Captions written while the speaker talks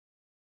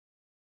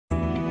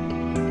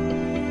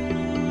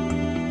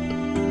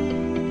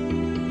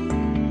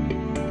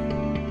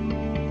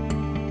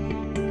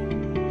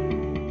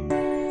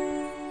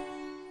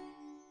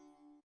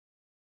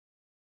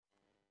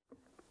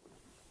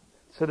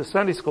So the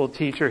Sunday school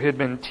teacher had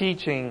been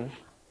teaching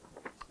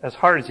as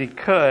hard as he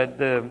could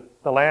the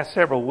last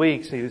several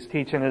weeks. He was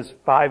teaching his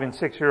 5 and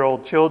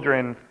 6-year-old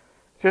children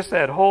just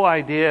that whole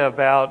idea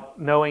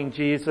about knowing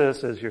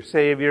Jesus as your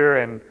Savior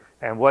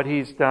and what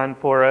He's done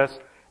for us.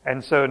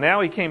 And so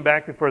now he came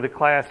back before the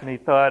class and he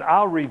thought,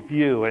 I'll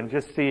review and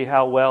just see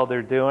how well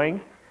they're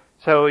doing.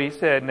 So he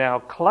said, now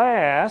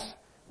class,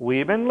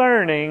 we've been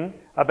learning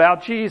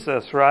about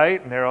Jesus, right?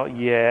 And they're all,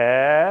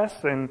 yes.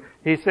 And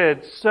he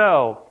said,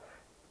 so,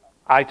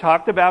 I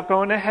talked about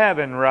going to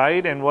heaven,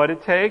 right? And what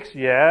it takes?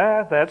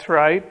 Yeah, that's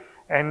right.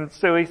 And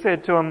so he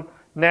said to him,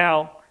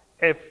 now,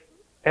 if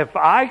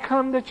I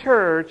come to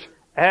church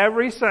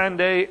every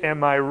Sunday in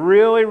my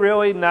really,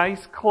 really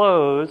nice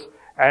clothes,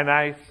 and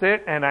I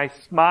sit and I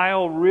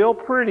smile real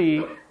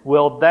pretty,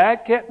 will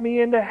that get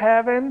me into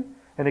heaven?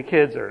 And the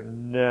kids are,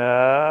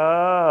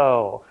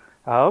 no.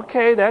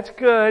 Okay, that's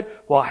good.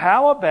 Well,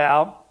 how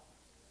about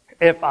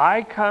if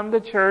I come to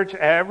church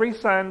every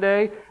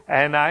Sunday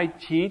and I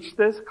teach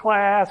this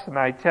class and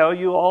I tell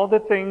you all the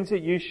things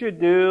that you should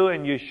do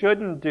and you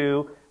shouldn't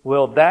do,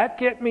 will that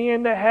get me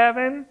into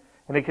heaven?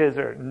 And the kids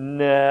are,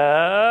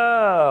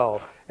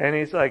 no. And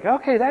he's like,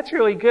 okay, that's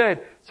really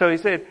good. So he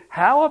said,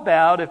 how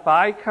about if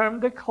I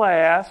come to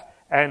class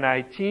and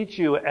I teach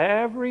you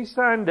every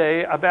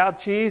Sunday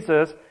about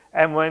Jesus,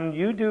 and when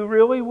you do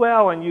really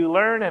well and you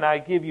learn and I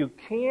give you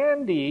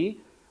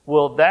candy,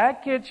 will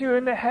that get you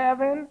into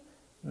heaven?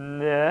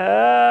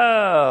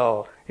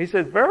 No. He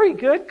said, very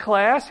good,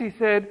 class. He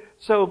said,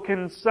 so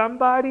can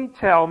somebody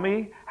tell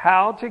me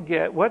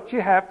what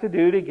you have to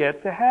do to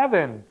get to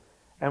heaven?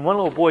 And one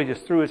little boy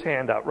just threw his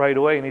hand up right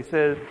away and he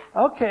said,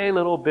 okay,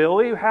 little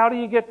Billy, how do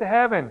you get to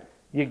heaven?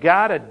 You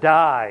gotta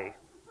die.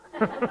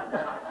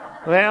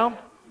 Well,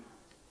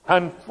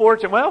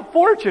 fortunately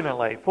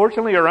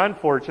or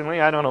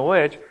unfortunately, I don't know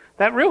which,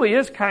 that really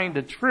is kind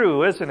of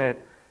true, isn't it?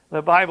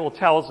 The Bible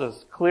tells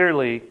us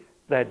clearly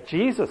that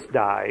Jesus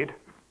died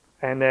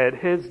and that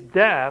His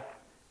death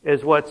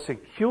is what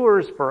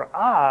secures for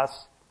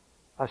us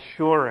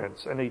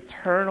assurance, an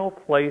eternal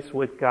place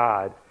with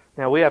God.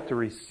 Now we have to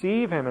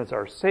receive Him as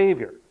our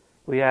Savior.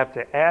 We have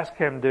to ask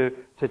Him to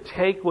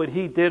take what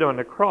He did on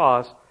the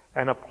cross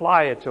and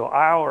apply it to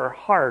our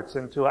hearts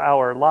and to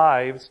our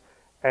lives.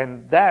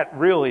 And that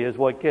really is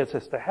what gets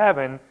us to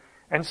heaven.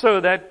 And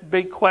so that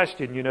big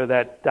question,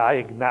 that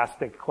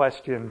diagnostic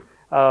question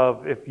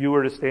of if you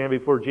were to stand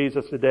before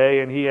Jesus today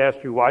and He asked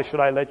you, why should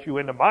I let you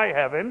into my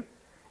heaven?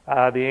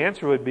 The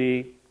answer would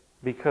be,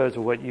 because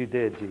of what you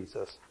did,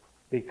 Jesus.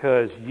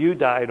 Because you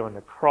died on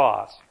the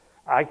cross.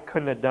 I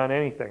couldn't have done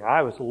anything.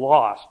 I was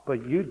lost,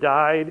 but you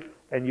died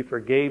and you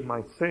forgave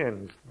my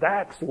sins.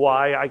 That's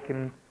why I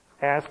can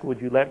ask,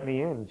 would you let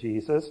me in,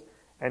 Jesus?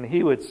 And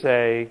He would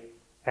say,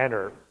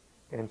 enter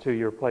into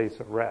your place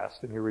of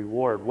rest and your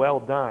reward. Well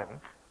done,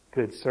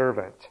 good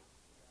servant.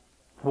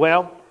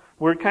 Well,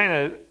 we're kind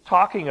of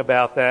talking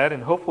about that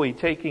and hopefully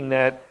taking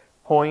that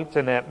point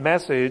and that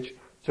message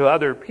to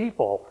other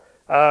people.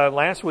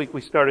 Last week we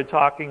started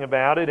talking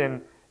about it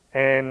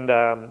and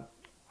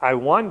I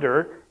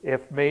wonder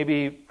if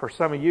maybe for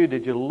some of you,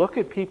 did you look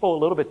at people a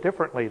little bit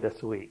differently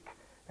this week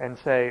and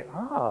say,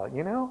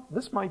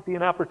 this might be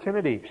an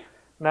opportunity.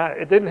 Now,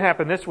 it didn't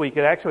happen this week.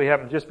 It actually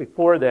happened just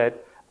before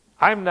that.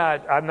 I'm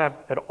not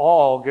at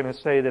all going to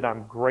say that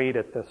I'm great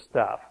at this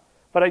stuff.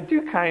 But I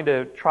do kind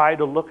of try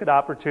to look at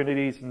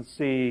opportunities and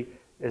see,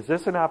 is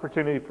this an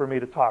opportunity for me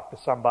to talk to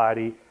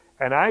somebody?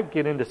 And I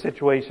get into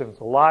situations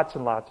lots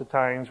and lots of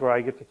times where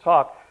I get to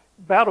talk.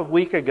 About a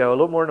week ago, a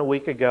little more than a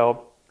week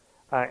ago,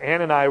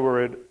 Ann and I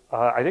were at,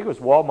 I think it was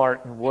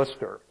Walmart in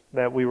Worcester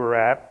that we were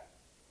at.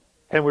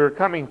 And we were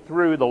coming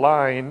through the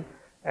line,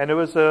 and there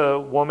was a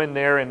woman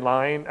there in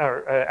line,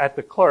 or at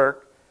the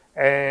clerk,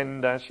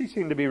 and she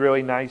seemed to be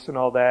really nice and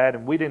all that,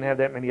 and we didn't have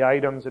that many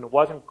items, and it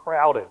wasn't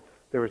crowded.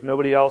 There was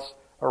nobody else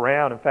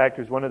around. In fact,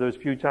 it was one of those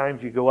few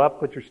times you go up,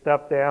 put your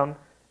stuff down,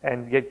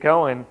 and get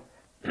going.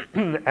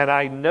 And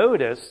I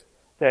noticed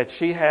that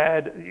she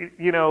had,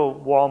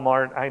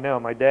 Walmart, I know,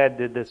 my dad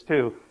did this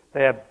too.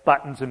 They have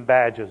buttons and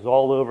badges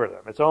all over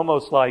them. It's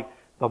almost like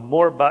the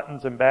more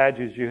buttons and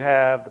badges you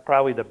have,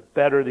 probably the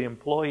better the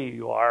employee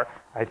you are,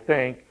 I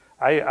think.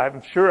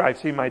 I'm sure I've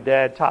seen my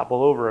dad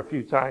topple over a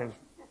few times,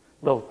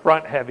 a little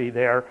front heavy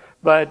there.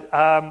 But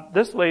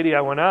this lady,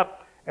 I went up,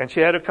 and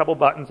she had a couple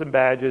buttons and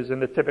badges and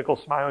the typical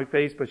smiley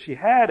face, but she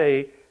had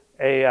a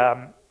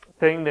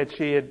thing that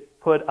she had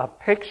put a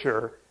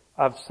picture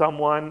of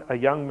someone, a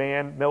young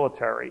man,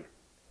 military.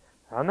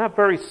 I'm not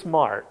very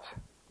smart,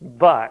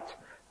 but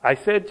I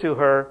said to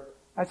her,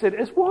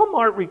 is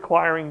Walmart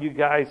requiring you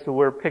guys to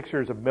wear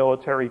pictures of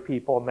military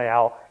people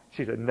now?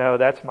 She said, no,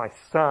 that's my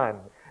son.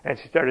 And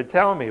she started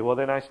telling me. Well,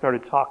 then I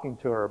started talking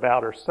to her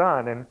about her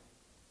son,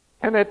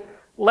 and it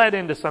led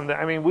into something.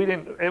 I mean,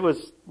 it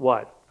was,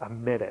 a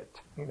minute.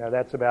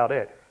 That's about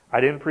it.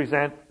 I didn't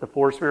present the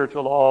 4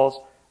 spiritual laws.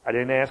 I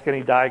didn't ask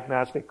any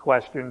diagnostic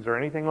questions or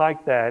anything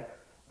like that,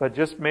 but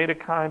just made a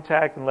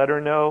contact and let her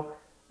know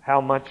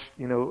how much,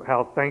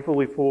 how thankful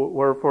we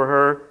were for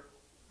her.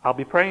 I'll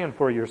be praying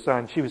for your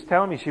son. She was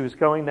telling me she was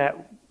going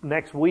that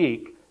next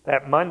week,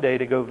 that Monday,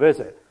 to go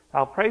visit.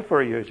 I'll pray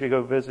for you as you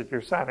go visit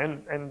your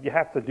son. And you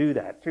have to do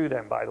that to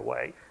them, by the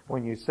way,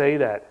 when you say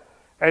that.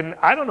 And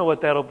I don't know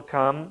what that'll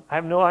become. I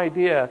have no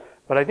idea.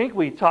 But I think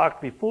we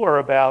talked before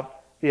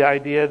about the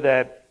idea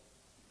that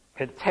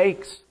it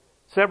takes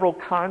several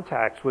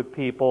contacts with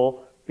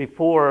people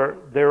before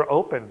they're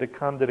open to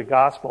come to the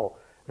gospel.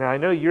 Now, I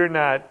know you're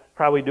not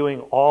probably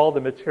doing all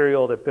the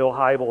material that Bill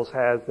Hybels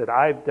has that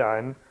I've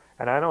done,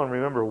 and I don't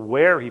remember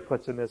where he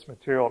puts in this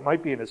material. It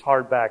might be in his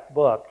hardback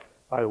book.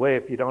 By the way,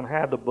 if you don't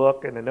have the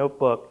book and the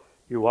notebook,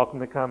 you're welcome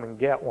to come and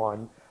get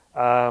one.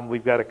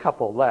 We've got a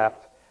couple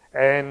left.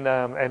 And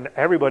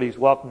everybody's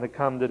welcome to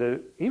come to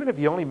even if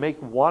you only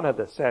make one of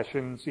the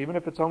sessions, even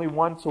if it's only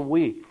once a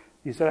week.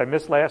 You said, I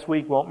missed last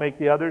week, won't make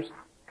the others.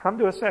 Come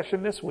to a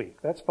session this week.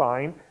 That's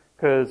fine,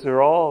 because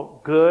they're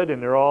all good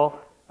and they're all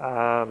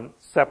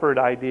separate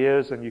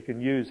ideas and you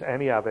can use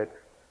any of it.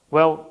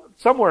 Well,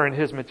 somewhere in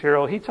his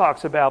material, he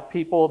talks about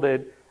people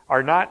that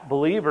are not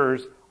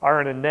believers are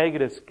in a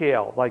negative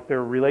scale, like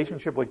their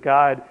relationship with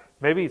God.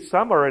 Maybe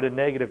some are at a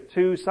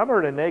 -2, some are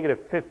at a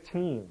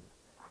 -15.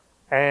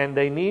 And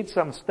they need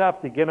some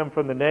stuff to get them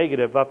from the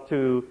negative up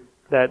to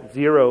that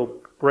zero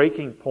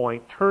breaking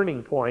point,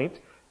 turning point.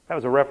 That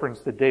was a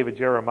reference to David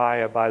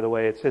Jeremiah, by the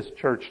way. It's his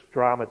church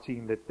drama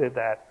team that did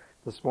that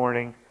this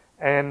morning.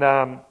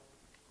 And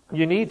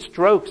you need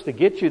strokes to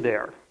get you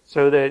there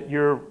so that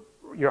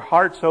your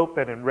heart's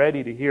open and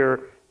ready to hear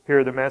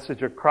the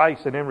message of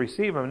Christ and then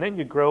receive Him. And then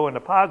you grow in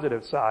the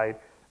positive side.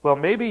 Well,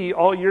 maybe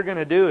all you're going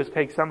to do is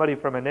take somebody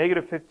from a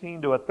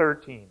 -15 to a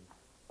 13.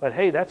 But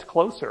hey, that's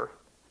closer.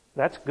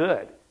 That's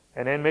good.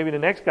 And then maybe the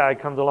next guy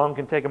comes along,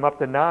 can take them up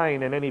to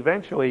 9, and then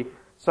eventually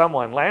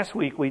someone. Last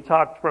week we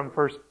talked from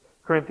 1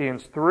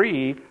 Corinthians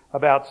 3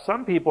 about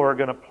some people are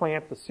going to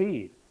plant the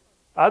seed.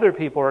 Other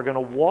people are going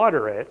to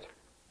water it.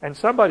 And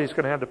somebody's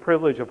going to have the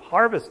privilege of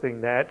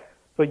harvesting that.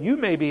 But you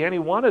may be any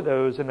one of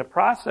those in the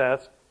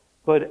process.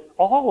 But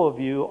all of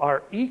you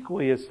are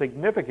equally as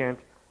significant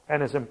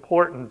and as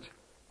important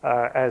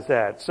as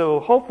that.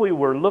 So hopefully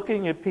we're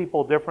looking at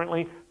people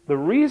differently. The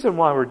reason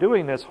why we're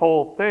doing this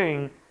whole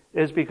thing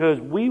is because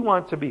we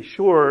want to be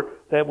sure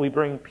that we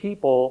bring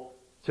people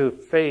to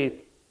faith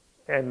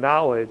and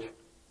knowledge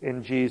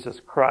in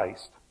Jesus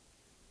Christ.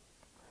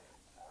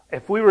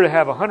 If we were to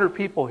have 100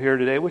 people here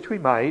today, which we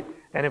might,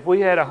 and if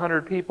we had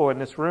 100 people in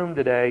this room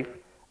today,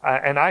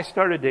 and I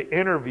started to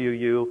interview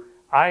you,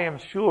 I am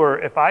sure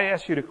if I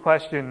asked you the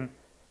question,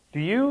 do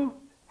you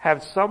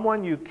have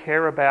someone you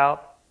care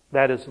about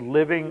that is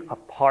living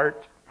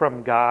apart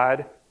from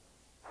God?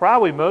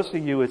 Probably most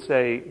of you would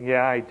say,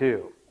 yeah, I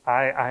do.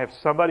 I have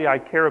somebody I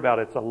care about.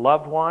 It's a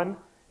loved one.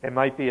 It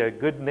might be a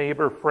good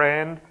neighbor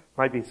friend. It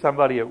might be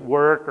somebody at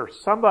work or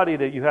somebody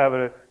that you have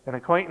an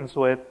acquaintance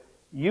with.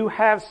 You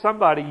have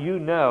somebody you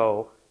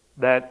know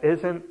that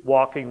isn't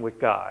walking with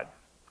God.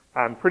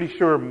 I'm pretty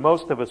sure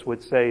most of us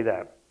would say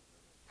that.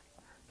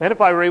 And if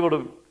I were able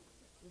to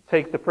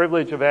take the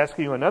privilege of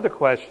asking you another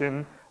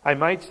question, I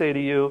might say to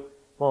you,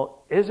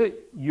 well, is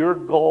it your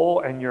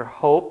goal and your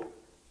hope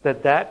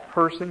that that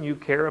person you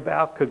care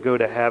about could go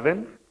to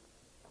heaven?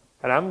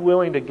 And I'm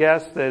willing to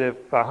guess that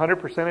if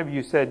 100% of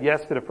you said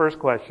yes to the first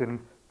question,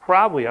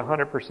 probably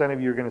 100%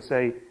 of you are going to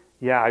say,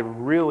 yeah, I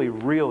really,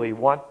 really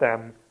want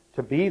them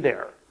to be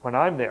there when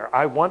I'm there.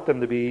 I want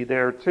them to be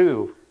there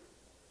too.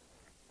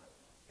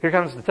 Here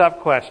comes the tough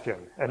question.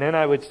 And then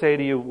I would say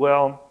to you,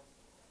 well,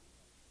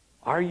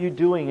 are you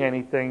doing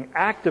anything,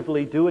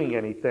 actively doing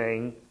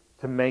anything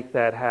to make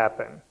that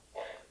happen?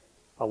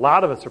 A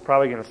lot of us are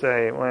probably going to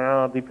say,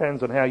 well, it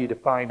depends on how you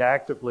define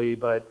actively,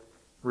 but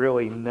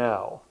really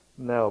no.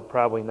 No,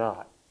 probably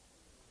not.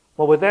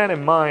 Well, with that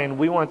in mind,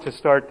 we want to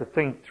start to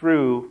think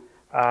through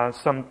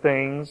some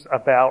things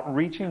about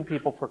reaching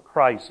people for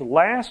Christ.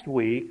 Last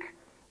week,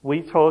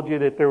 we told you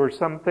that there were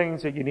some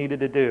things that you needed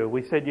to do.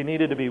 We said you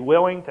needed to be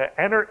willing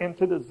to enter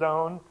into the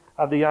zone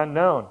of the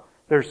unknown.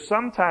 There's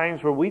some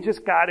times where we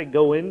just got to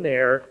go in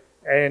there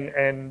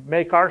and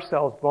make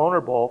ourselves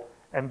vulnerable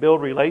and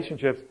build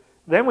relationships.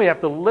 Then we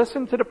have to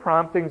listen to the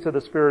promptings of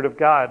the Spirit of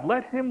God.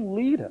 Let Him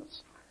lead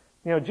us.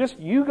 You know, just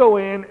you go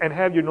in and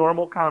have your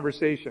normal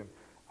conversation.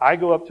 I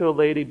go up to a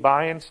lady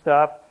buying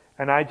stuff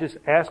and I just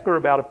ask her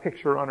about a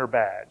picture on her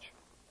badge.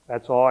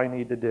 That's all I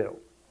need to do.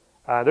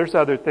 There's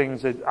other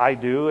things that I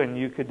do and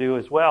you could do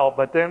as well.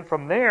 But then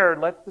from there,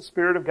 let the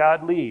Spirit of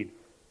God lead.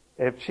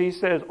 If she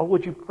says, oh,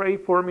 would you pray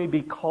for me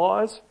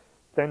because?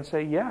 Then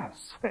say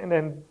yes. And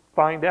then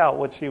find out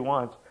what she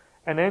wants.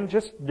 And then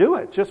just do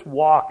it. Just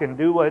walk and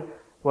do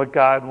what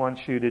God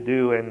wants you to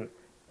do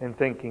in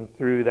thinking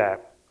through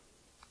that.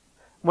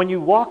 When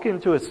you walk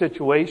into a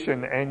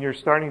situation and you're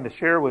starting to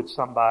share with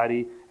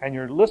somebody and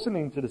you're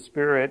listening to the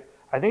Spirit,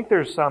 I think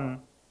there's some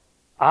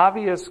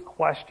obvious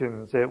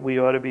questions that we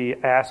ought to be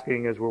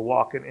asking as we're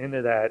walking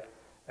into that.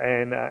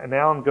 And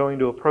now I'm going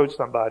to approach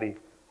somebody.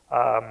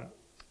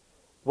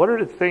 What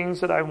are the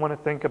things that I want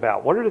to think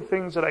about? What are the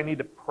things that I need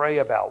to pray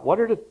about? What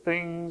are the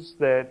things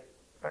that,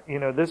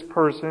 this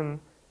person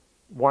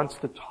wants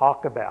to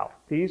talk about?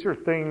 These are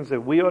things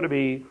that we ought to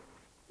be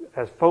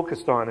as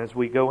focused on as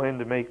we go in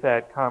to make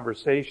that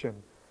conversation.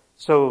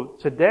 So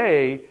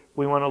today,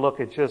 we want to look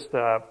at just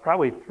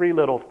probably three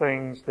little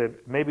things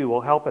that maybe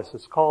will help us.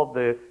 It's called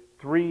the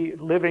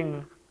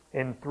living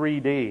in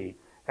 3D.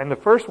 And the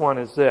first one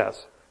is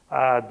this,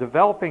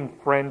 developing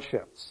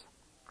friendships.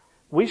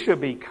 We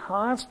should be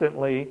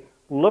constantly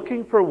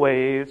looking for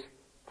ways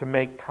to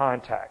make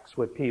contacts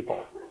with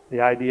people.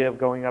 The idea of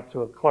going up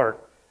to a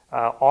clerk.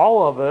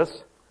 All of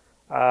us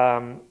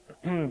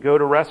go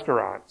to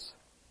restaurants.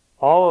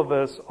 All of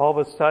us, all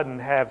of a sudden,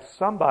 have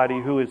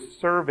somebody who is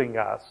serving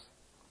us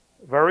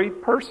very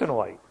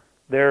personally.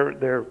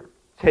 They're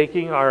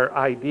taking our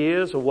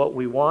ideas of what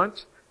we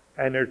want,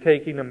 and they're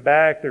taking them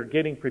back. They're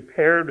getting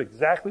prepared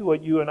exactly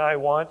what you and I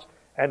want,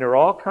 and they're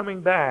all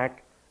coming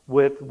back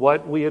with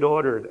what we had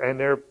ordered, and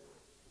they're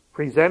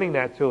presenting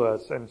that to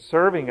us and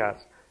serving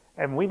us.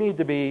 And we need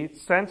to be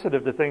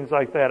sensitive to things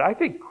like that. I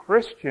think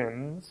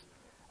Christians,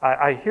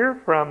 I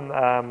hear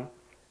from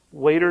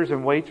waiters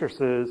and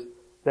waitresses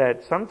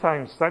that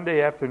sometimes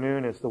Sunday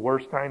afternoon is the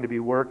worst time to be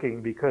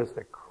working because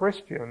the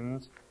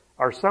Christians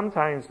are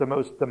sometimes the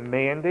most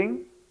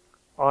demanding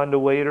on the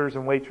waiters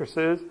and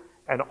waitresses,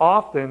 and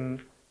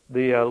often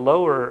the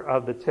lower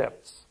of the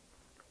tips.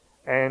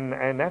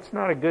 And that's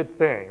not a good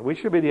thing. We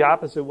should be the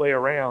opposite way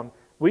around.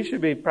 We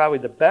should be probably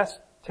the best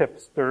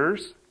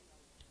tipsters,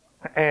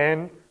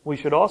 and we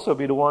should also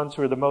be the ones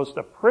who are the most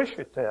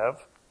appreciative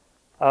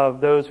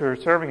of those who are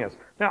serving us.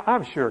 Now,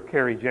 I'm sure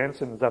Carrie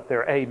Jensen's up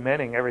there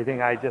amening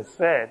everything I just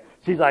said.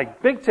 She's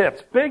like, big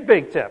tips,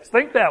 big tips.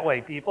 Think that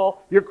way,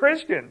 people. You're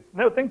Christians.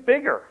 No, think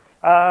bigger.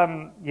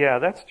 Yeah,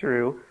 that's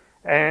true.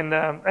 And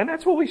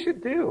that's what we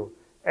should do.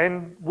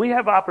 And we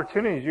have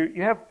opportunities.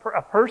 You have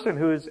a person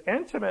who is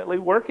intimately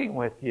working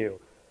with you.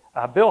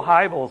 Bill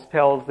Hybels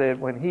tells that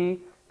when he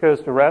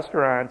goes to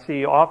restaurants,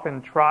 he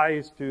often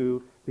tries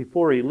to,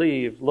 before he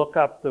leaves, look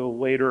up the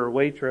waiter or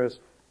waitress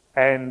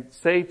and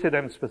say to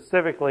them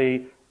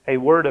specifically a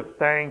word of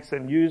thanks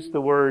and use the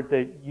word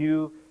that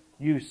you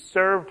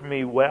served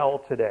me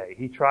well today.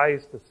 He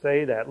tries to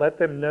say that. Let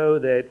them know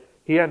that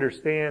he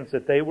understands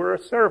that they were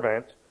a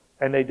servant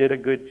and they did a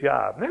good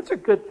job. And that's a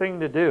good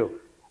thing to do.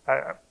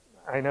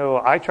 I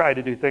know I try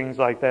to do things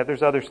like that.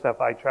 There's other stuff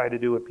I try to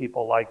do with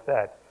people like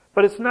that.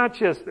 But it's not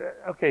just,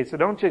 okay, so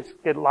don't just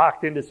get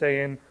locked into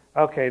saying,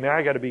 okay, now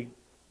I got to be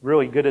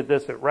really good at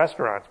this at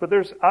restaurants. But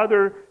there's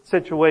other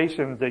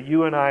situations that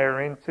you and I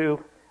are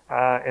into.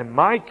 In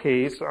my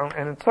case,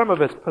 and some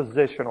of it's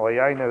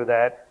positionally, I know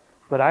that,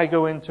 but I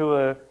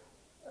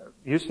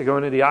used to go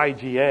into the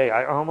IGA.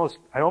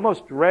 I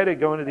almost dreaded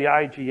going to the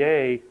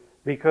IGA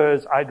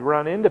because I'd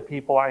run into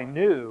people I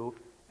knew,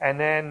 and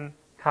then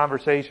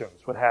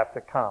conversations would have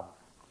to come.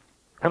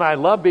 And I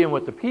love being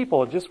with the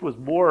people. It just was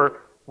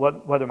more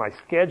whether my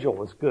schedule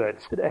was good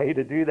today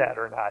to do that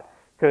or not.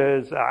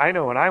 Because I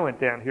know when I went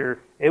down here,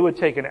 it would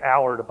take an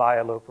hour to buy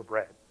a loaf of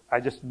bread. I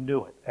just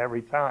knew it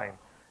every time.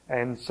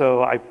 And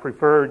so I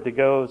preferred to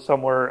go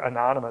somewhere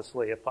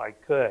anonymously if I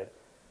could.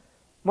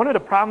 One of the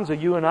problems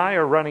that you and I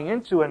are running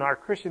into in our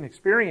Christian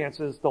experience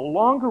is the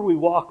longer we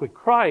walk with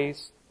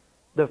Christ,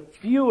 the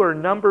fewer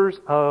numbers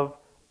of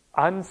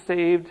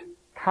unsaved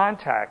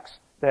contacts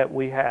that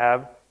we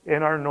have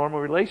in our normal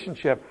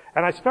relationship.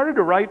 And I started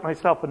to write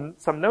myself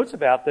some notes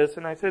about this,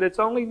 and I said, it's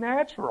only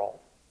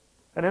natural.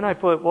 And then I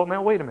thought, well,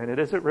 now wait a minute,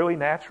 is it really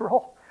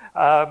natural?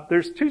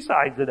 There's two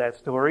sides of that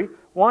story.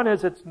 One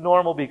is it's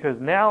normal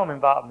because now I'm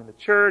involved in the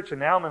church, and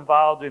now I'm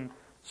involved in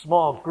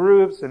small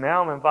groups, and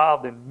now I'm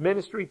involved in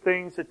ministry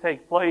things that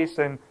take place,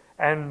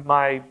 and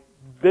my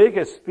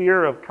biggest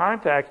fear of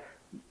contact,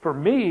 for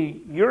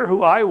me, you're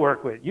who I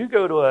work with. You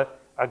go to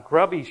a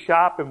grubby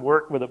shop and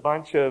work with a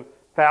bunch of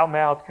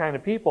foul-mouthed kind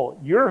of people.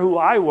 You're who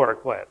I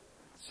work with.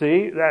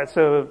 See?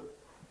 So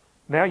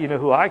now you know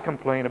who I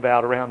complain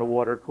about around the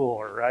water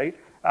cooler, right?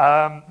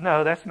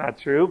 No, that's not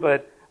true,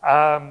 but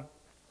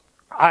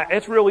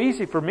it's real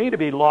easy for me to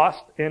be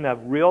lost in a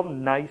real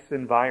nice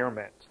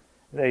environment.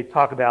 They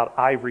talk about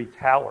ivory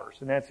towers,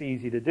 and that's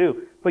easy to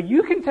do. But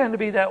you can tend to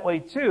be that way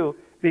too,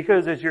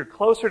 because as you're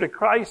closer to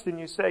Christ and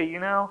you say, you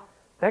know,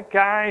 that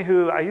guy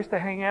who I used to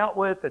hang out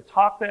with that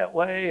talked that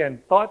way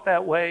and thought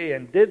that way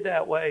and did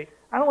that way,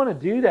 I don't want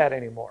to do that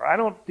anymore. I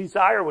don't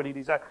desire what he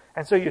desires.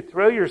 And so you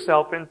throw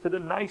yourself into the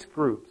nice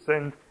groups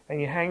and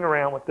you hang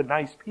around with the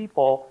nice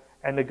people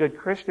and the good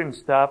Christian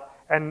stuff.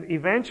 And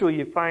eventually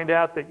you find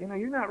out that, you know,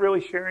 you're not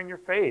really sharing your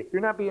faith.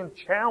 You're not being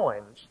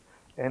challenged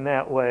in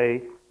that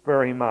way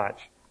very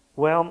much.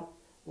 Well,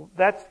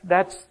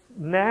 that's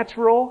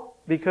natural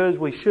because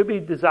we should be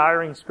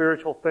desiring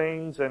spiritual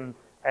things and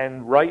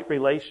right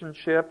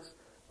relationships.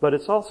 But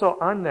it's also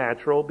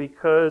unnatural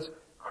because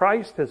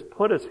Christ has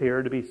put us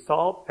here to be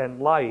salt and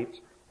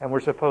light, and we're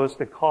supposed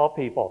to call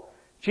people.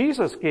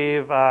 Jesus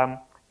gave,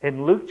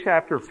 in Luke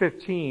chapter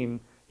 15,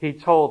 he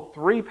told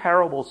 3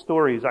 parable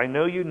stories. I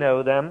know you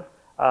know them.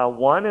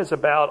 One is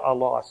about a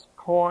lost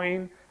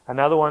coin,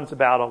 another one's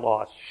about a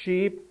lost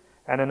sheep,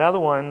 and another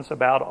one's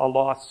about a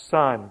lost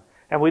son.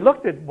 And we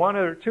looked at 1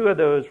 or 2 of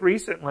those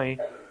recently,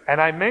 and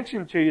I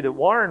mentioned to you that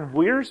Warren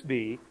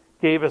Wiersbe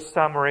gave a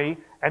summary,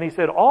 And he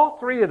said all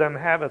three of them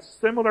have a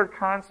similar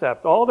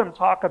concept. All of them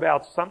talk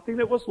about something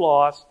that was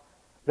lost,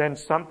 then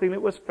something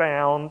that was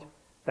found,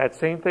 that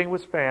same thing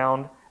was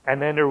found,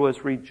 and then there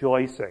was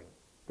rejoicing.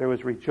 There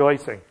was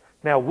rejoicing.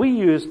 Now, we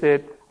used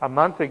it a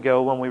month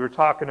ago when we were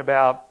talking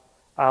about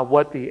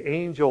what the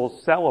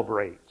angels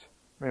celebrate.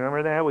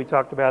 Remember that? We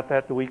talked about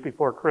that the week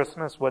before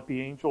Christmas, what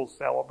the angels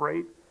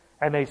celebrate.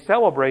 And they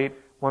celebrate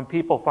when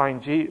people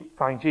find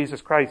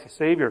Jesus Christ as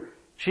Savior.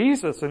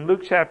 Jesus, in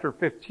Luke chapter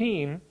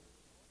 15,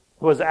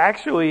 was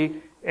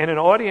actually in an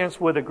audience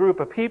with a group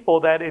of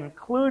people that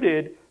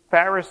included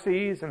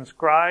Pharisees and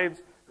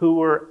scribes who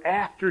were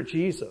after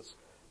Jesus.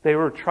 They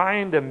were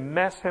trying to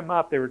mess him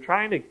up. They were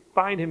trying to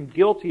find him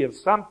guilty of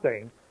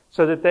something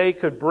so that they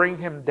could bring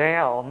him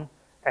down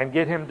and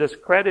get him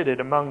discredited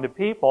among the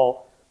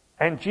people.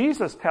 And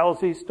Jesus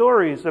tells these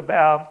stories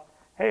about,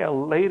 hey, a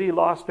lady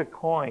lost a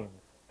coin,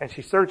 and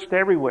she searched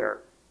everywhere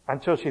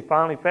until she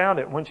finally found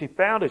it. When she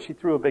found it, she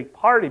threw a big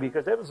party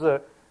because it was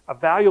a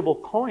valuable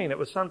coin. It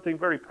was something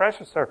very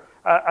precious to her.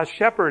 A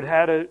shepherd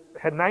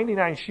had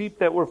 99 sheep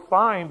that were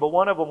fine, but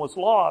one of them was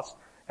lost.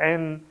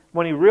 And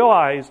when he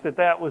realized that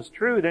that was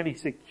true, then he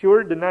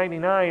secured the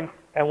 99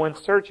 and went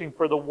searching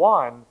for the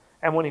one.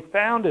 And when he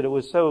found it, it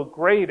was so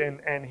great,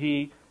 and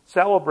he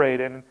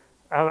celebrated. And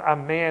a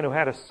man who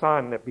had a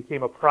son that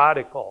became a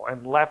prodigal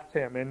and left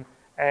him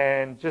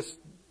and just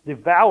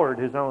devoured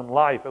his own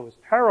life. It was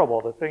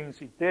terrible, the things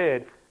he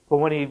did. But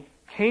when he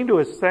came to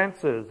his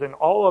senses and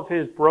all of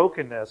his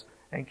brokenness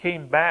and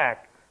came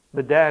back,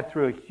 the dad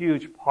threw a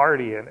huge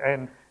party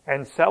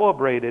and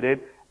celebrated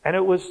it. And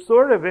it was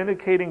sort of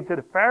indicating to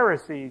the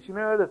Pharisees,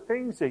 the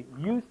things that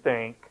you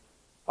think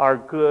are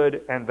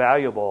good and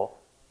valuable,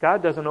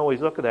 God doesn't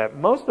always look at that.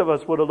 Most of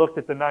us would have looked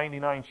at the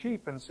 99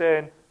 sheep and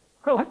said,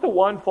 well, let the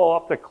one fall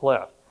off the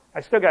cliff. I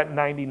still got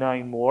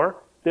 99 more.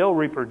 They'll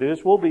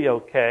reproduce. We'll be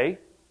okay.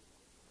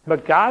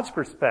 But God's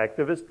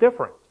perspective is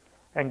different.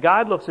 And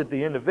God looks at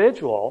the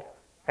individual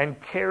and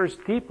cares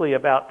deeply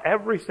about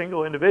every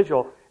single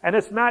individual. And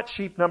it's not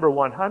sheep number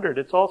 100.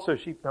 It's also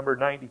sheep number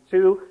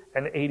 92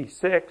 and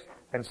 86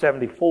 and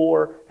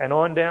 74 and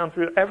on down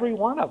through every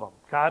one of them.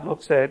 God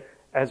looks at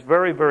as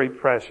very, very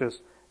precious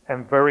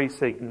and very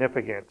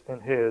significant in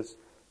His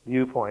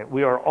viewpoint.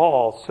 We are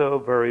all so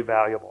very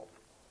valuable.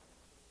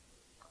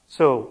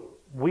 So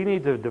we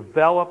need to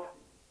develop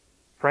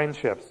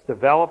friendships,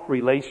 develop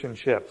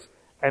relationships,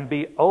 and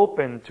be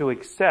open to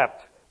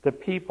accept the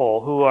people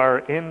who are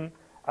in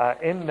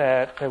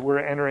that we're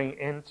entering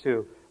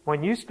into.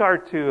 When you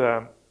start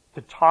to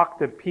talk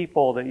to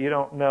people that you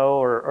don't know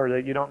or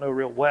that you don't know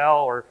real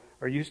well,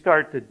 or you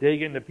start to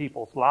dig into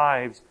people's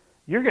lives,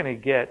 you're going to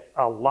get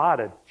a lot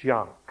of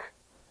junk.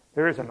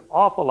 There is an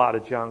awful lot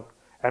of junk,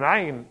 and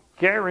I can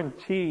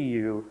guarantee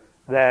you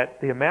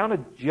that the amount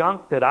of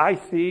junk that I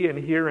see and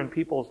hear in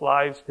people's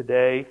lives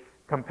today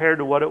compared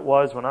to what it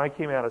was when I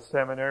came out of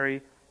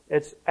seminary,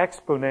 it's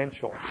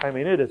exponential. I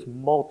mean, it is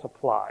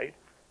multiplied,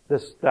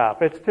 this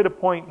stuff. It's to the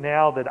point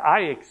now that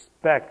I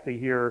expect to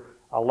hear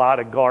a lot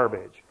of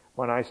garbage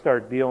when I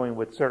start dealing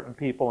with certain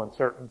people in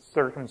certain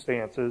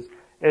circumstances.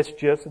 It's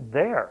just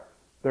there.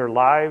 Their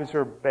lives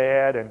are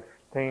bad and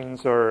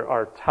things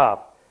are tough.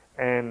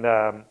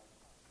 And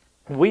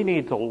we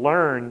need to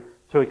learn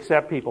to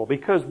accept people,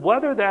 because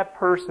whether that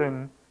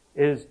person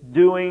is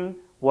doing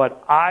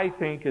what I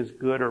think is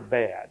good or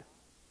bad,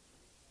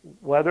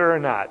 whether or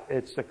not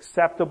it's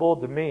acceptable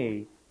to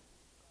me,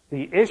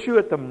 the issue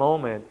at the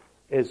moment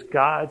is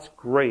God's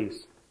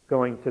grace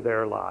going to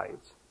their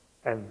lives.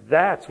 And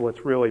that's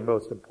what's really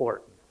most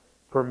important.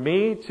 For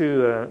me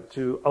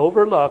to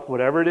overlook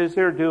whatever it is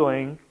they're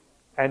doing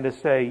and to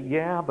say,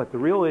 yeah, but the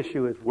real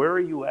issue is, where are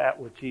you at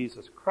with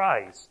Jesus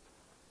Christ?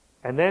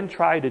 And then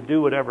try to do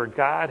whatever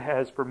God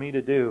has for me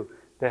to do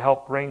to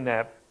help bring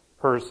that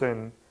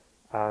person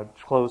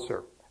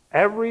closer.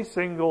 Every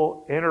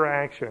single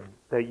interaction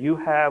that you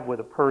have with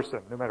a person,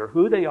 no matter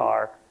who they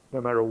are,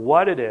 no matter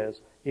what it is,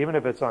 even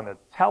if it's on a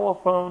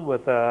telephone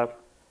with a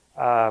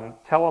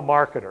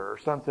telemarketer or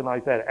something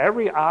like that,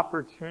 every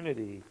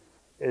opportunity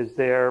is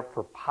there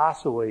for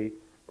possibly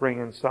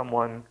bringing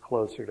someone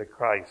closer to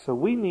Christ. So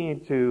we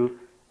need to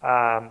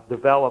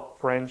develop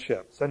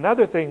friendships.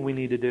 Another thing we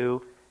need to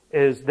do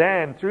is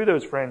then, through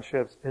those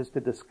friendships, is to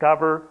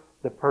discover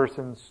the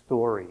person's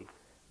story.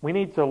 We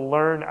need to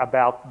learn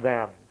about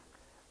them.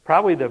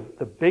 Probably the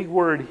big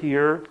word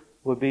here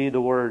would be the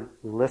word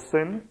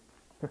listen.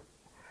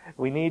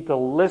 We need to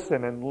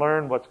listen and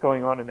learn what's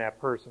going on in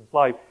that person's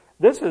life.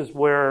 This is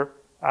where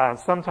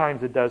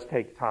sometimes it does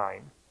take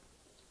time.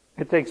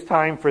 It takes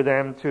time for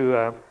them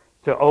to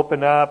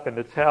open up and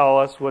to tell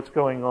us what's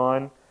going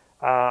on.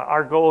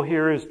 Our goal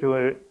here is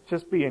to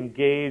just be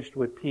engaged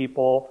with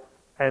people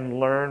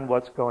and learn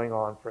what's going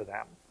on for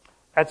them.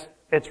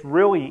 It's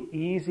really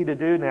easy to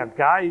do. Now,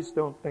 guys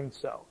don't think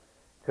so,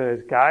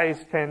 because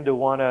guys tend to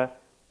want to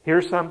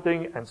hear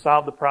something and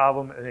solve the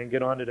problem and then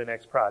get on to the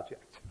next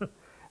project.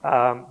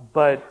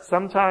 But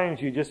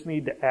sometimes you just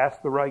need to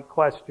ask the right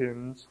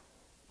questions.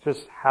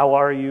 Just, how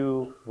are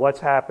you? What's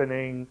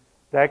happening?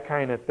 That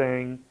kind of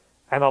thing.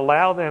 And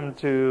allow them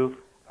to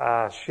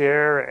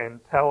share and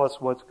tell us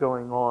what's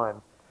going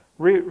on.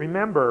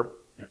 Remember,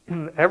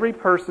 every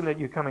person that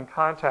you come in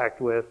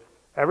contact with,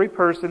 every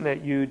person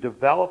that you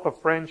develop a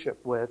friendship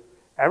with,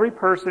 every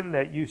person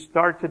that you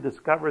start to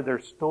discover their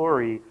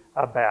story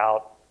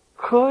about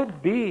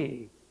could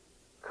be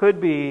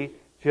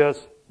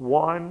just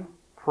one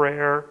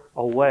prayer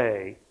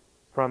away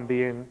from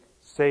being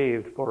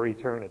saved for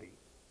eternity.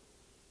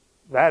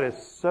 That is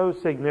so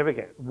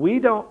significant. We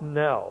don't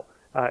know.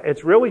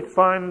 It's really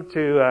fun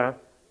to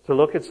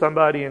look at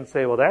somebody and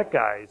say, well, that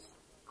guy's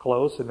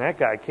close and that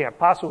guy can't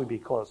possibly be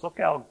close. Look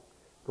how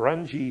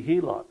grungy he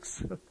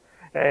looks.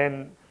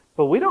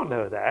 But we don't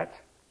know that.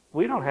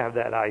 We don't have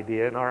that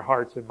idea in our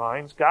hearts and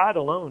minds. God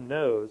alone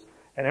knows.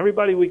 And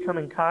everybody we come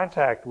in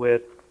contact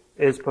with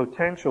is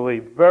potentially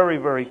very,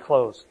 very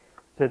close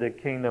to the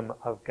kingdom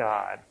of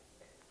God.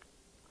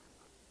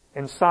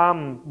 In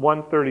Psalm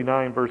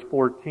 139, verse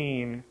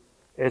 14,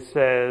 it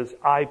says,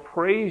 I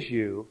praise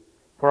you,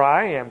 for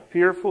I am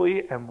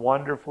fearfully and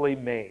wonderfully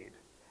made.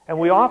 And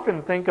we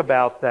often think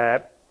about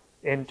that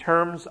in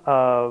terms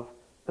of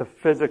the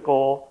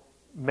physical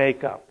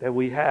makeup that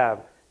we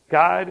have.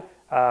 God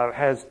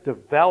has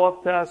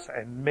developed us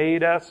and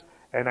made us.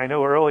 And I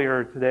know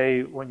earlier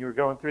today when you were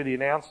going through the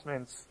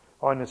announcements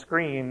on the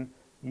screen,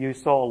 you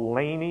saw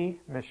Lainey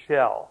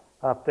Michelle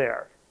up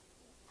there.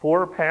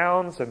 4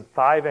 pounds and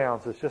 5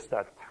 ounces, just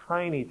a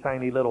tiny,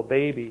 tiny little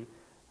baby.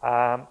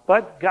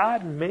 But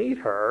God made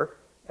her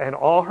and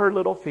all her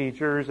little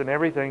features and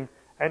everything.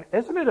 And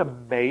isn't it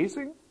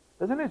amazing?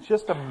 Isn't it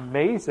just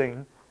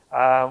amazing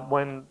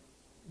when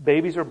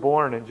babies are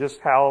born and just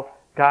how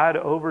God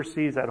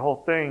oversees that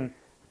whole thing?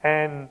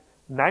 And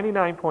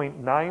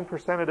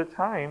 99.9% of the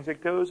times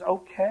it goes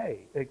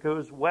okay. It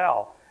goes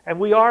well. And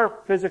we are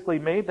physically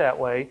made that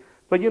way.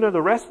 But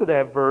the rest of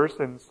that verse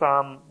in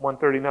Psalm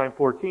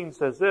 139:14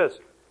 says this,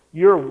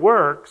 your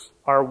works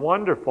are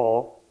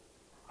wonderful.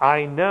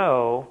 I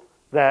know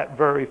that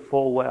very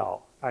full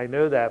well. I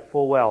know that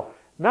full well.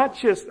 Not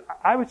just,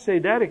 I would say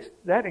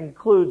that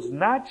includes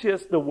not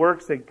just the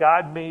works that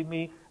God made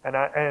me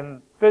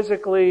and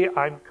physically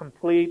I'm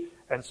complete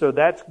and so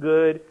that's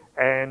good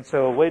and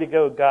so way to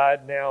go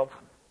God. Now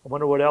I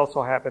wonder what else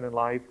will happen in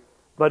life.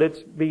 But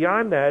it's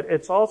beyond that.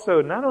 It's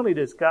also not only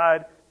does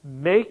God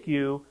make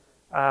you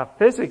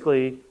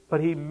physically, but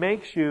He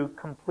makes you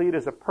complete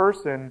as a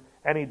person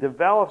and He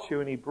develops you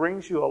and He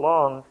brings you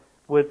along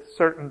with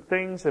certain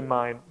things in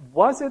mind.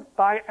 Was it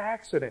by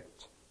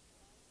accident?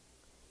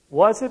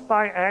 Was it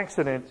by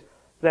accident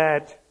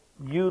that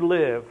you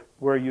live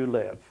where you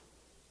live?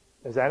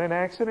 Is that an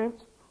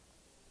accident?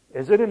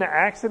 Is it an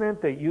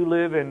accident that you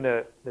live in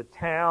the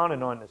town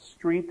and on the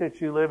street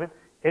that you live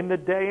in the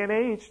day and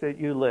age that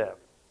you live?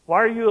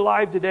 Why are you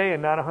alive today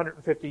and not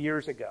 150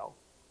 years ago?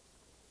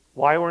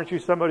 Why weren't you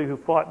somebody who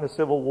fought in the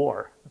Civil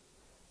War?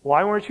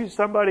 Why weren't you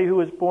somebody who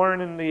was born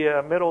in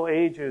the Middle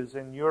Ages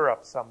in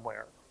Europe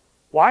somewhere?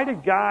 Why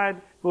did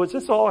God, was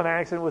this all an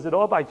accident? Was it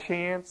all by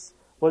chance?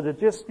 Was it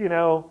just,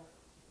 the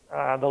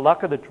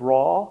luck of the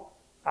draw?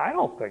 I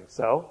don't think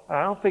so.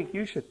 I don't think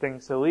you should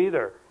think so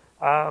either.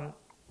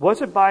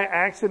 Was it by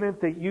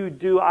accident that you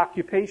do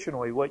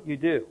occupationally what you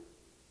do?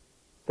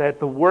 That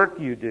the work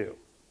you do?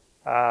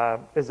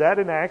 Is that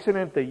an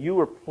accident that you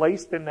were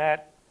placed in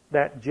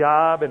that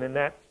job and in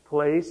that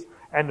place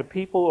and the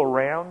people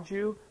around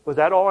you? Was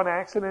that all an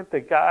accident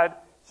that God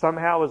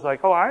somehow was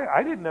like, oh,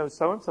 I didn't know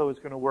so-and-so was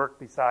going to work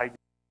beside you?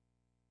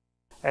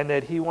 And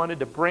that He wanted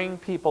to bring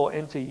people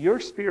into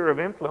your sphere of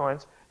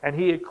influence and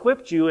He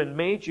equipped you and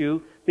made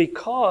you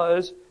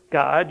because,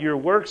 God, your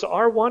works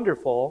are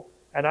wonderful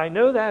and I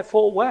know that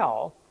full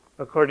well,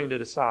 according to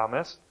the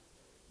psalmist.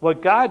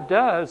 What God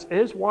does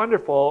is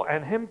wonderful,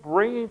 and Him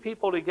bringing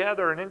people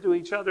together and into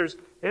each other's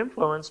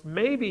influence,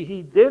 maybe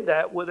He did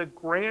that with a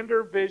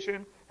grander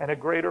vision and a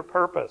greater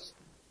purpose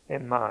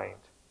in mind.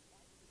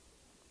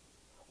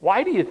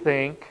 Why do you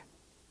think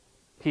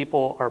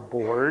people are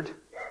bored?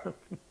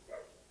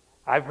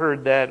 I've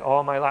heard that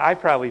all my life. I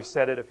probably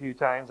said it a few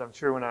times, I'm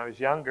sure, when I was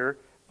younger.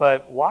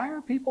 But why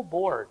are people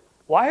bored?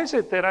 Why is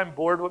it that I'm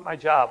bored with my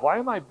job? Why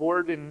am I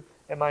bored in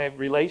my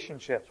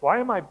relationships? Why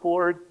am I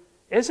bored?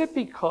 Is it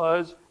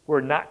because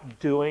we're not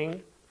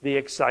doing the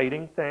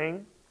exciting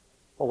thing?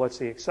 Well, what's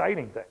the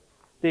exciting thing?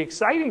 The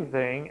exciting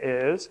thing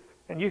is,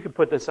 and you can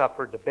put this up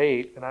for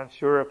debate, and I'm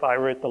sure if I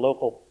were at the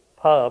local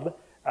pub,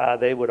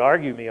 they would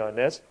argue me on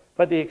this,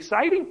 but the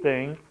exciting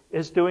thing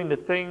is doing the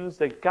things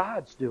that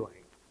God's doing.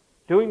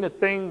 Doing the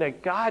thing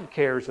that God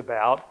cares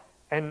about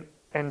and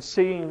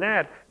seeing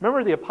that.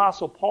 Remember the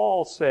Apostle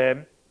Paul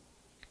said,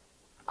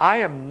 I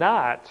am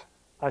not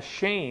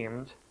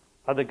ashamed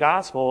of the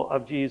gospel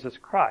of Jesus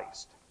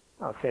Christ.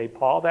 Okay,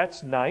 Paul,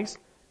 that's nice.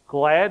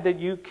 Glad that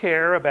you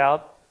care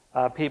about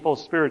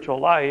people's spiritual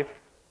life.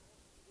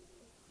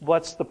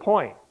 What's the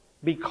point?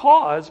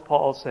 Because,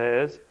 Paul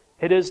says,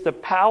 it is the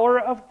power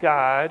of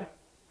God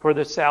for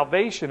the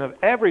salvation of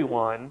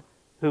everyone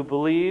who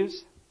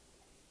believes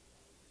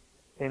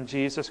in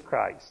Jesus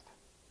Christ.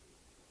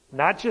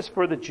 Not just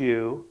for the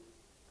Jew,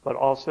 but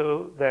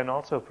also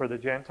for the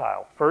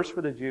Gentile. First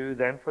for the Jew,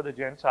 then for the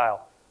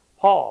Gentile.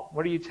 Paul,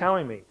 what are you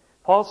telling me?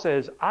 Paul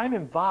says, I'm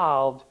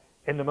involved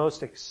in the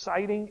most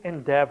exciting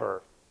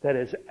endeavor that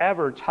has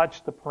ever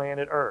touched the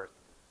planet Earth.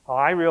 Well,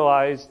 I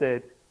realize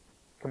that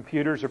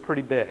computers are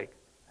pretty big,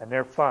 and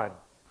they're fun.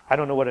 I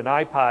don't know what an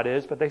iPod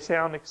is, but they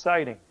sound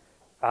exciting.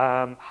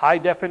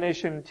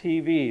 High-definition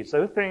TVs,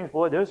 those things,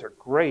 boy, those are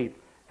great.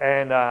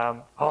 And,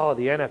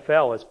 the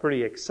NFL is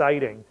pretty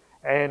exciting.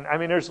 And, I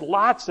mean, there's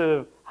lots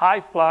of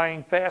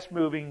high-flying,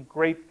 fast-moving,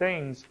 great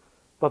things.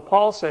 But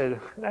Paul said,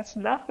 that's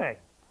nothing.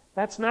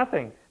 That's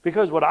nothing.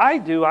 Because what I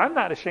do, I'm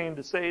not ashamed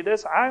to say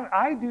this,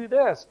 I do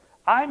this.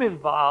 I'm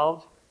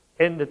involved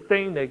in the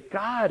thing that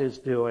God is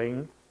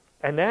doing,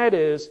 and that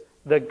is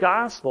the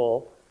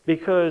gospel,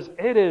 because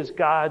it is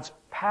God's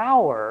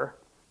power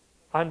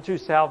unto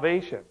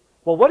salvation.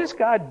 Well, what is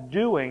God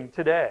doing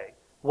today?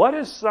 What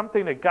is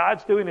something that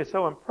God's doing that's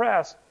so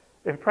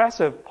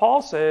impressive?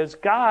 Paul says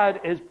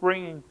God is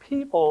bringing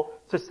people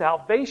to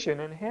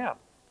salvation in Him.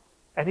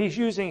 And He's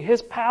using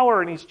His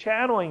power and He's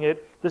channeling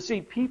it to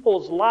see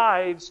people's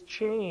lives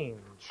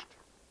changed.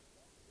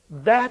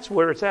 That's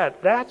where it's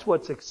at. That's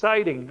what's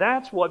exciting.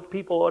 That's what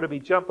people ought to be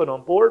jumping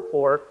on board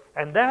for.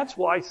 And that's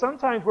why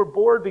sometimes we're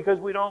bored, because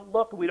we don't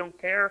look, we don't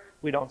care,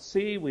 we don't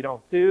see, we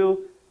don't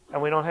do,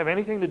 and we don't have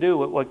anything to do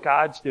with what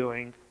God's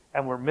doing,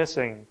 and we're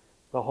missing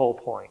the whole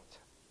point.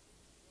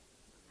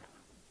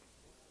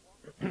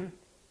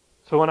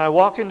 So when I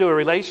walk into a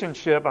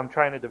relationship, I'm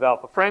trying to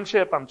develop a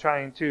friendship, I'm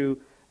trying to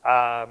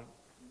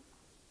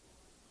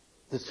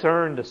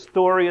discern the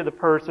story of the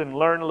person,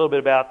 learn a little bit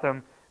about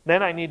them.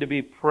 Then I need to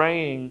be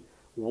praying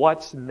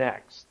what's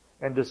next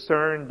and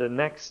discern the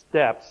next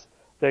steps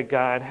that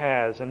God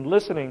has, and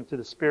listening to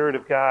the Spirit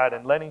of God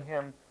and letting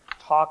Him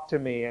talk to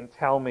me and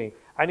tell me.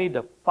 I need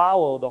to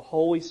follow the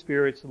Holy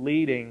Spirit's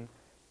leading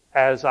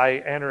as I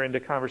enter into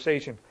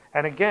conversation.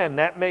 And again,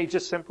 that may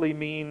just simply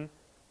mean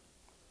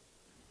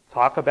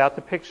talk about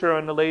the picture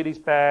on the lady's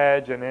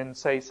badge and then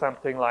say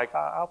something like,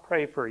 I'll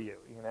pray for you,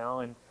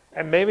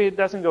 and maybe it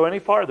doesn't go any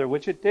farther,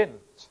 which it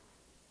didn't.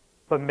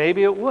 But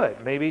maybe it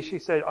would. Maybe she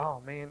said,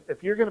 oh man,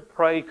 if you're going to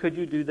pray, could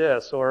you do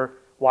this? Or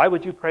why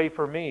would you pray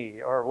for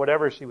me? Or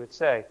whatever she would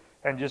say,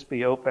 and just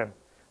be open.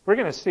 We're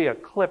going to see a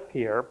clip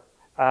here.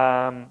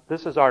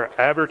 This is our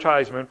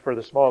advertisement for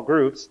the small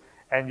groups,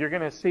 and you're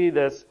going to see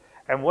this.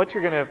 And what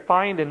you're going to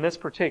find in this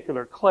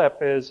particular clip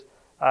is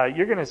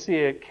you're going to see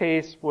a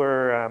case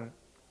where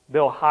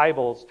Bill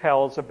Hybels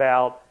tells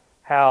about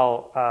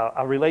how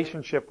a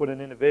relationship with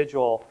an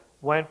individual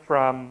went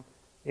from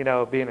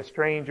being a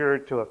stranger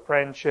to a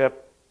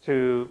friendship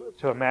to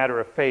a matter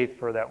of faith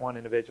for that one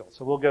individual.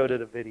 So we'll go to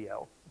the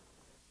video.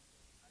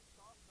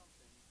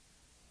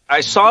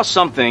 I saw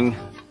something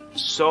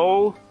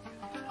so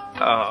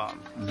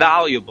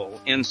valuable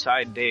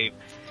inside Dave.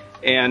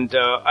 And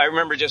I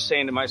remember just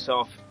saying to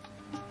myself,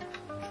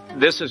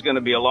 this is going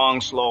to be a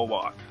long, slow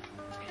walk.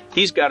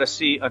 He's got to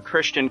see a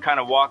Christian kind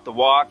of walk the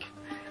walk.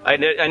 I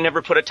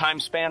never put a time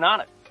span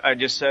on it. I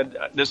just said,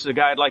 this is a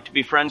guy I'd like to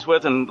be friends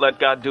with, and let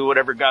God do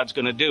whatever God's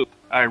going to do.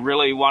 I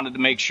really wanted to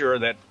make sure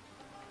that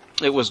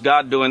it was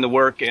God doing the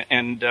work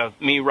and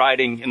me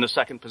riding in the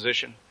second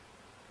position.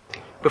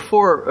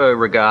 Before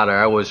regatta,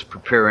 I was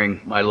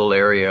preparing my little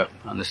area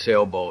on the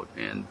sailboat,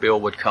 and Bill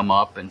would come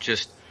up and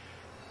just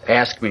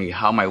ask me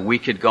how my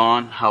week had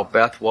gone, how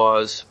Beth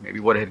was, maybe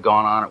what had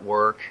gone on at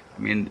work.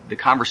 I mean, the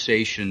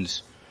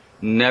conversations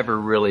never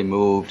really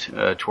moved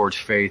towards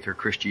faith or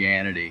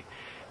Christianity.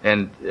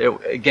 And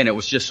it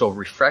was just so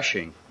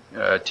refreshing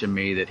to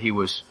me that he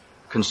was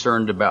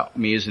concerned about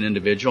me as an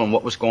individual and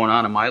what was going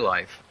on in my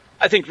life.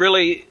 I think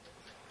really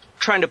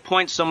trying to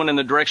point someone in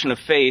the direction of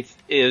faith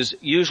is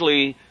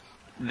usually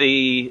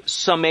the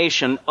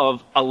summation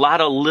of a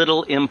lot of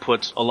little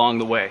inputs along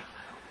the way.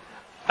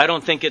 I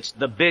don't think it's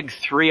the big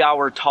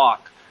 3-hour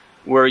talk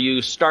where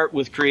you start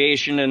with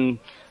creation and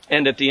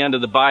end at the end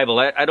of the Bible.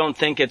 I don't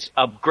think it's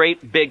a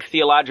great big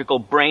theological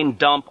brain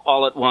dump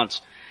all at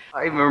once.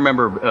 I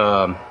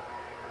remember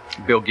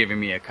Bill giving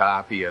me a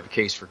copy of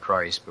Case for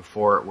Christ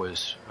before it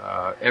was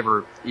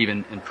ever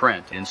even in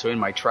print. And so in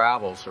my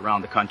travels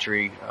around the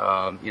country,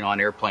 on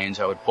airplanes,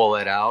 I would pull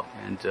that out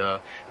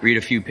and read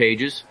a few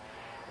pages.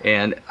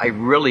 And I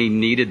really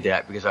needed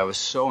that because I was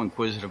so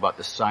inquisitive about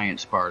the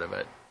science part of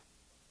it.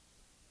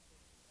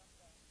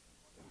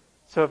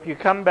 So if you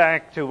come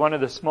back to one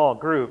of the small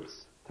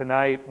groups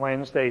tonight,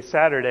 Wednesday,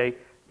 Saturday,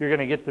 you're going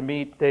to get to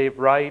meet Dave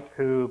Wright,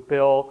 who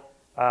Bill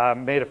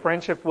made a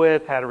friendship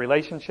with, had a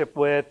relationship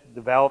with,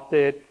 developed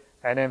it,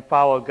 and then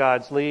followed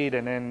God's lead.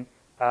 And then,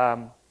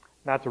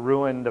 not to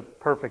ruin the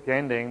perfect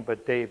ending,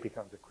 but Dave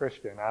becomes a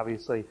Christian.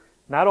 Obviously,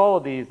 not all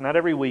of these, not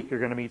every week you're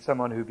going to meet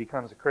someone who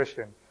becomes a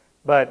Christian,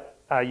 but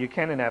you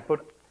can in that.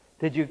 But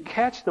did you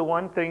catch the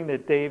one thing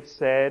that Dave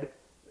said?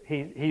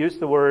 He used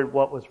the word,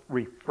 what was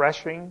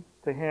refreshing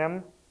to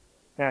him.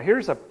 Now,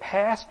 here's a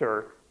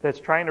pastor that's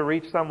trying to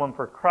reach someone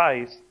for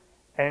Christ,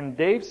 and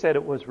Dave said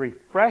it was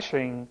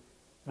refreshing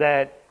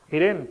that he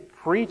didn't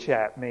preach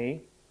at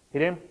me. He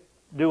didn't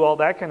do all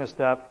that kind of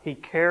stuff. He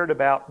cared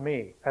about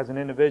me as an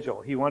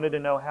individual. He wanted to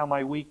know how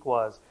my week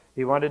was.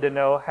 He wanted to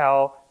know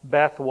how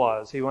Beth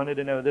was. He wanted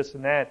to know this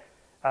and that.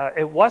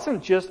 It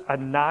wasn't just a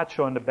notch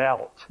on the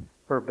belt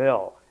for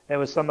Bill. It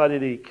was somebody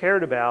that he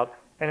cared about.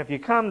 And if you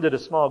come to the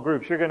small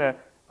groups,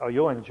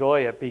 you'll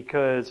enjoy it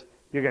because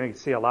you're going to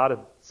see a lot of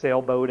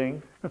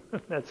sailboating.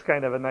 That's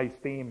kind of a nice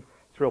theme.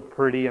 It's real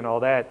pretty and all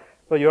that.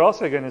 But you're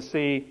also going to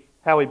see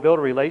how he built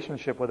a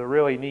relationship with a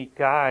really neat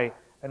guy.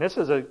 And this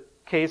is a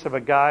case of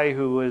a guy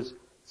who was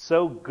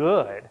so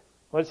good.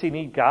 What does he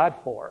need God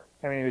for?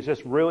 I mean, he was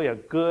just really a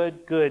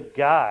good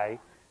guy,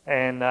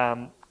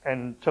 and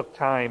took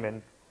time,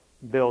 and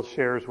Bill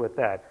shares with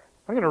that.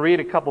 I'm going to read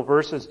a couple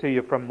verses to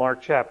you from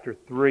Mark chapter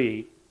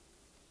 3,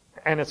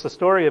 and it's a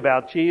story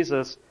about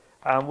Jesus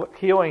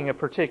healing a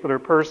particular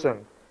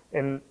person.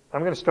 And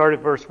I'm going to start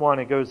at verse 1.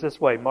 It goes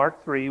this way,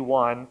 Mark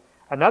 3:1.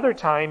 Another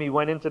time he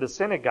went into the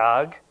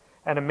synagogue,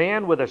 and a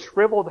man with a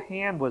shriveled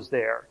hand was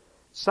there.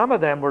 Some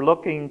of them were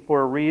looking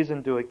for a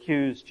reason to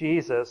accuse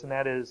Jesus, and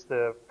that is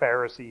the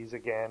Pharisees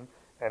again,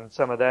 and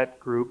some of that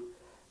group.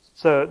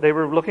 So they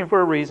were looking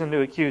for a reason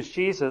to accuse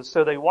Jesus,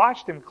 so they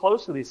watched him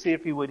closely to see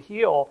if he would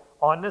heal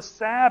on the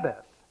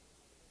Sabbath.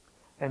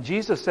 And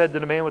Jesus said to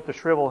the man with the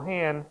shriveled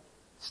hand,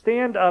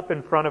 "Stand up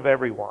in front of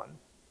everyone."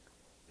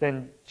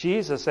 Then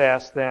Jesus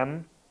asked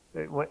them,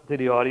 to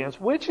the audience,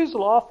 "Which is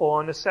lawful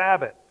on the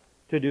Sabbath,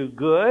 to do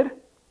good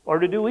or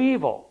to do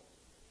evil,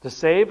 to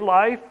save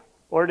life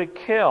or to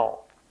kill?"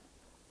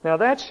 Now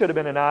that should have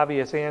been an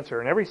obvious answer.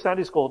 And every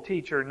Sunday school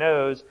teacher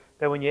knows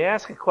that when you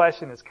ask a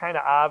question that's kind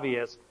of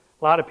obvious,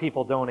 a lot of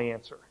people don't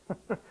answer.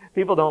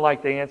 People don't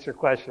like to answer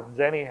questions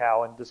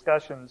anyhow in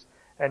discussions.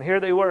 And here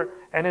they were.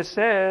 And it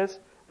says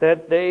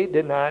that they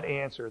did not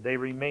answer. They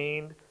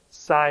remained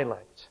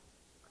silent.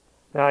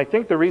 Now I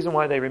think the reason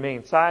why they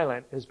remained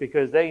silent is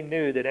because they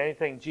knew that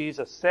anything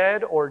Jesus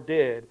said or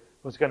did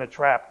was going to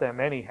trap them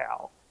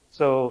anyhow.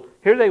 So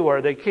here they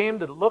were. They came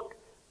to look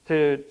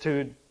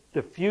to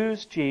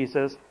diffuse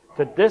Jesus,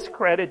 to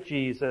discredit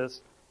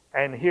Jesus,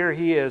 and here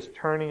he is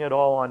turning it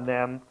all on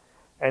them.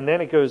 And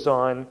then it goes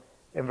on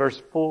in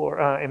verse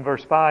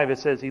 5, it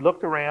says, he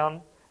looked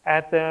around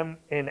at them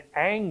in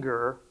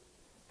anger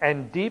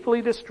and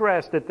deeply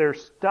distressed at their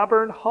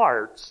stubborn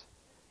hearts.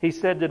 He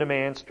said to the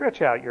man,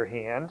 "Stretch out your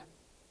hand."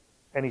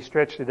 And he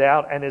stretched it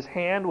out, and his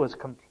hand was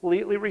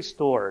completely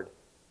restored.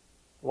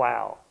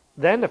 Wow.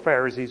 Then the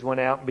Pharisees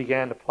went out and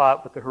began to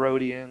plot with the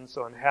Herodians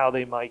on how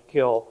they might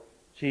kill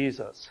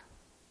Jesus.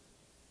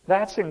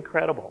 That's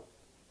incredible.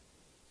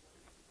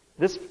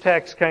 This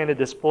text kind of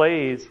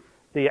displays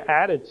the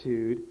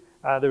attitude.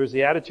 There was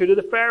the attitude of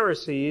the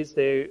Pharisees.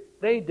 They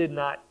did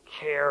not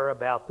care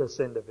about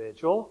this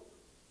individual.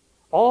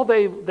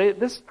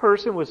 This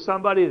person was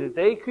somebody that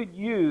they could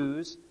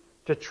use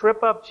to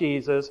trip up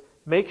Jesus,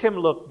 make him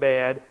look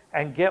bad,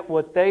 and get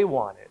what they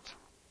wanted.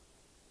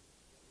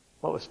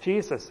 What was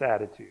Jesus'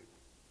 attitude?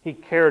 He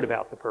cared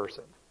about the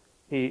person.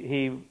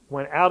 He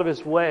went out of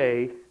his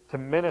way to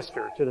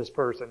minister to this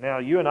person. Now,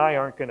 you and I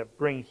aren't going to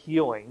bring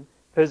healing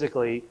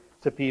physically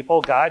to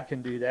people. God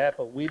can do that,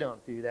 but we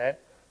don't do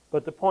that.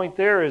 But the point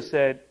there is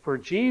that for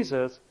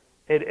Jesus,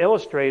 it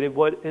illustrated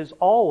what is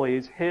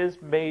always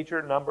his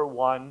major number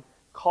one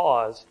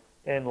cause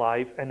in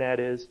life, and that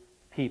is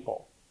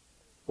people.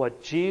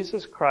 What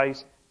Jesus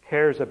Christ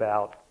cares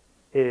about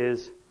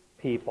is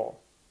people.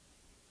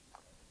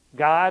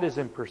 God is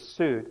in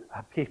pursuit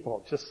of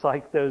people, just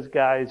like those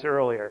guys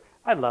earlier.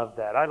 I love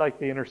that. I like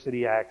the inner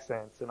city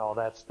accents and all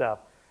that stuff.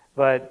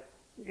 But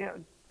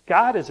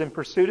God is in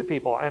pursuit of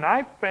people. And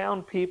I've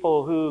found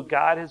people who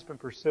God has been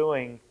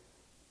pursuing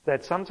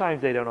that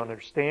sometimes they don't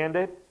understand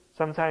it.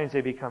 Sometimes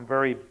they become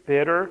very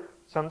bitter.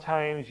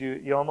 Sometimes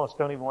you almost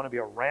don't even want to be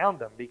around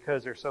them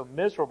because they're so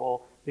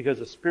miserable because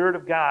the Spirit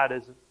of God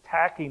is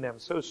attacking them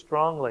so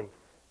strongly.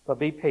 But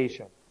be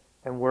patient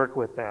and work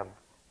with them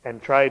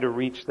and try to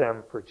reach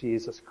them for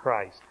Jesus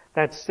Christ.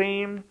 That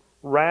same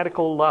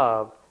radical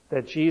love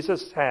that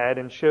Jesus had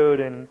and showed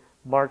in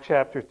Mark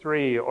chapter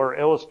 3 or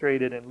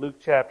illustrated in Luke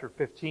chapter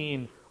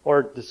 15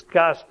 or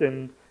discussed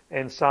in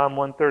Psalm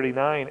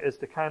 139 is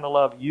the kind of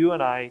love you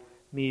and I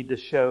need to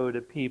show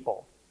to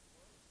people.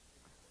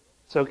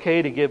 It's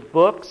okay to give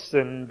books,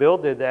 and Bill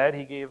did that.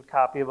 He gave a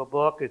copy of a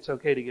book. It's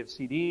okay to give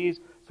CDs.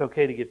 It's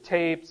okay to give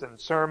tapes and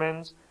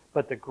sermons.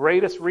 But the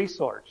greatest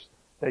resource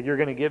that you're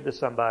going to give to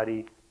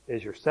somebody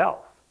is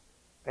yourself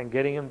and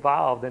getting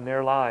involved in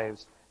their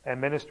lives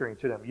and ministering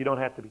to them. You don't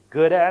have to be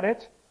good at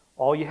it.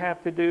 All you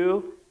have to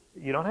do,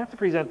 you don't have to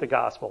present the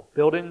gospel.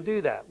 Bill didn't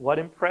do that. What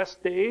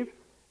impressed Dave?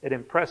 It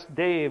impressed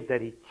Dave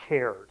that he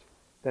cared,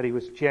 that he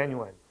was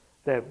genuine,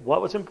 that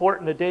what was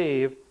important to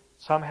Dave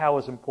somehow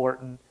was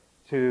important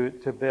to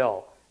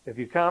Bill. If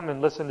you come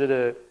and listen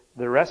to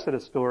the rest of the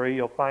story,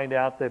 you'll find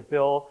out that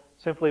Bill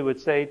simply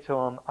would say to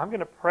him, "I'm going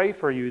to pray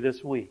for you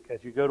this week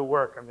as you go to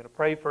work. I'm going to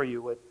pray for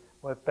you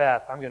with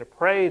Beth. I'm going to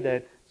pray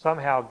that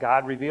somehow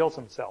God reveals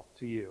himself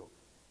to you."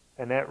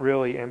 And that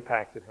really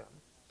impacted him.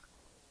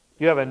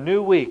 You have a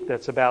new week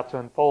that's about to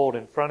unfold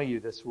in front of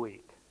you this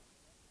week.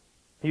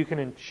 You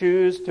can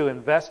choose to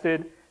invest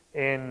it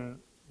in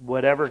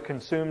whatever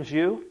consumes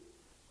you,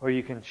 or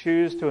you can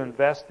choose to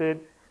invest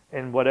it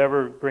in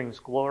whatever brings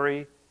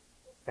glory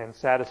and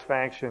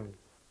satisfaction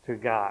to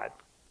God.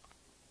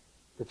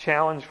 The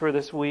challenge for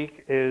this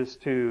week is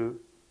to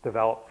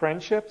develop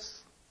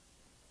friendships,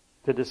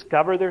 to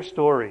discover their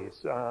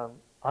stories,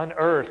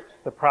 unearth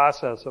the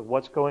process of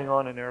what's going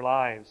on in their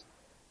lives,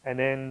 and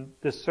then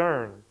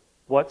discern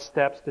what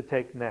steps to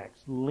take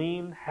next.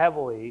 Lean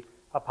heavily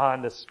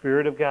upon the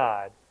Spirit of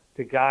God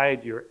to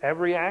guide your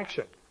every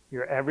action,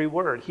 your every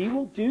word. He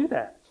will do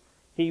that.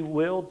 He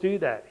will do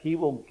that. He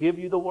will give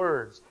you the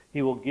words.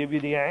 He will give you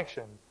the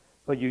action.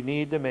 But you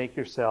need to make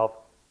yourself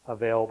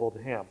available to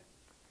Him.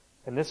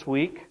 And this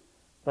week,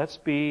 let's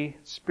be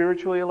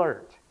spiritually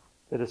alert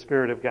to the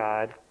Spirit of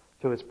God,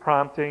 to His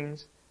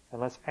promptings,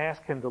 and let's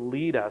ask Him to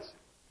lead us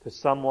to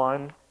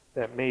someone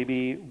that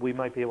maybe we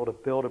might be able to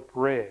build a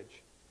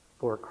bridge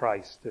for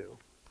Christ to.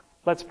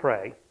 Let's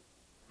pray.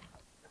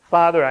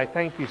 Father, I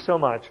thank you so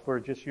much for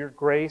just your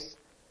grace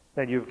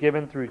that you've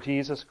given through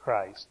Jesus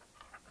Christ,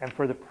 and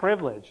for the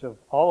privilege of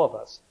all of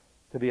us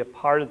to be a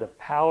part of the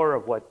power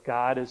of what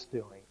God is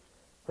doing,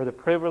 for the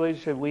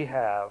privilege that we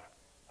have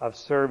of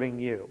serving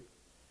you.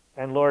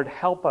 And Lord,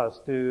 help us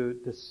to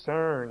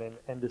discern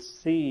and to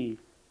see,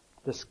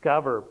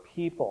 discover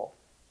people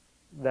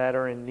that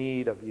are in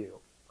need of you,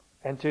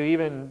 and to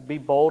even be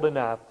bold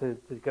enough to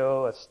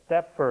go a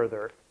step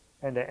further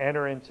and to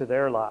enter into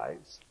their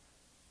lives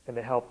and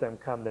to help them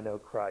come to know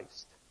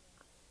Christ.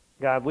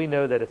 God, we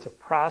know that it's a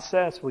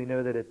process. We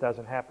know that it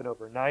doesn't happen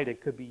overnight.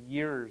 It could be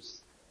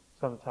years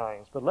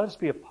sometimes. But let us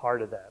be a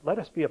part of that. Let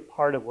us be a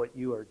part of what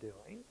you are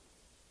doing.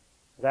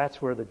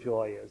 That's where the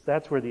joy is.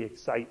 That's where the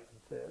excitement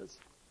is.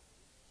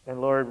 And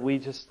Lord, we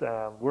just,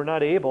 we're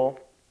not able,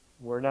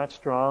 we're not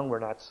strong, we're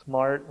not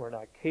smart, we're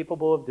not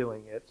capable of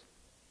doing it.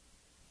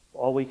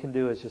 All we can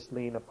do is just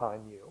lean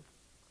upon you.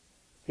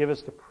 Give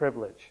us the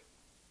privilege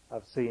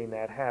of seeing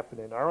that happen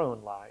in our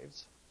own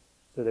lives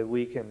so that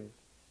we can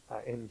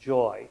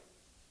enjoy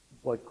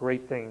what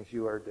great things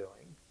you are doing.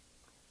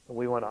 And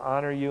we want to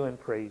honor you and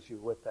praise you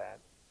with that.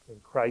 In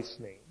Christ's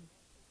name,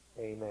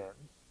 amen.